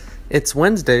It's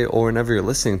Wednesday, or whenever you're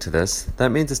listening to this.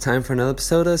 That means it's time for another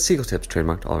episode of Seagull Tips,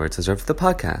 trademarked, all rights reserved for the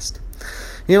podcast.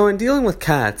 In dealing with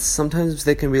cats, sometimes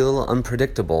they can be a little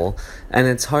unpredictable, and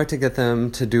it's hard to get them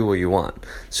to do what you want.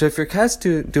 So if your cat's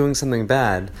doing something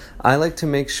bad, I like to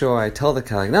make sure I tell the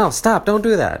cat, no, stop, don't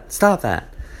do that, stop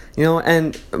that.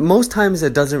 And most times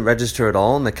it doesn't register at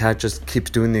all and the cat just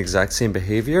keeps doing the exact same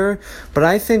behavior. But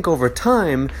I think over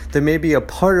time, there may be a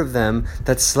part of them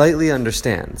that slightly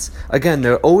understands. Again,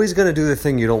 they're always going to do the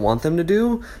thing you don't want them to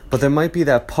do, but there might be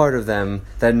that part of them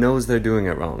that knows they're doing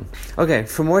it wrong. Okay,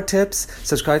 for more tips,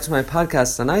 subscribe to my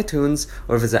podcast on iTunes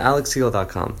or visit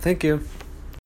alexsegal.com. Thank you.